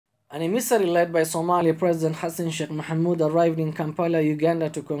An emissary led by Somali President Hassan Sheikh arrived in Kampala, Uganda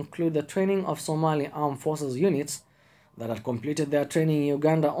to conclude the training of Somali Armed Forces units that had completed their training in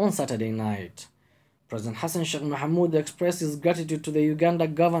Uganda on Saturday night. President Hassan Sheikh expressed his gratitude to the Uganda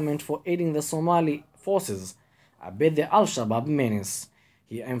government for aiding the Somali forces amid the Al-Shabaab menace.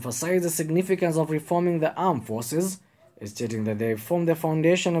 He emphasized the significance of reforming the armed forces, stating that they form the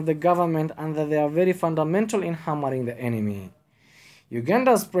foundation of the government and that they are very fundamental in hammering the enemy.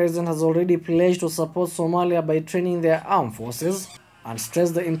 Uganda's president has already pledged to support Somalia by training their armed forces and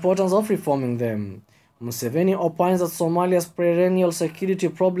stressed the importance of reforming them. Museveni opines that Somalia's perennial security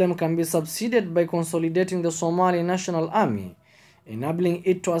problem can be subsided by consolidating the Somali National Army, enabling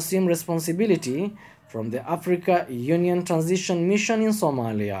it to assume responsibility from the Africa Union Transition Mission in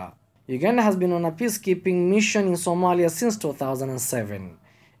Somalia. Uganda has been on a peacekeeping mission in Somalia since 2007.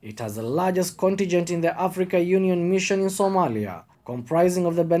 It has the largest contingent in the Africa Union mission in Somalia, comprising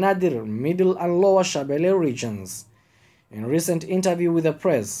of the Benadir, Middle and Lower Shabelle regions. In a recent interview with the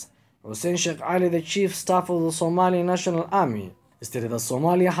press, Hassan Sheikh, the chief staff of the Somali National Army, stated that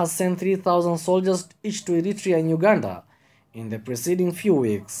Somalia has sent 3,000 soldiers each to Eritrea and Uganda in the preceding few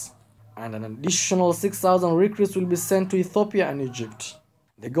weeks, and an additional 6,000 recruits will be sent to Ethiopia and Egypt.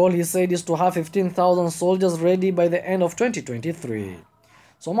 The goal, he said, is to have 15,000 soldiers ready by the end of 2023.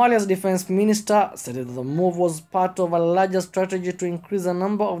 Somalia's defense minister said that the move was part of a larger strategy to increase the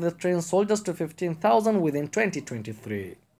number of the trained soldiers to 15,000 within 2023.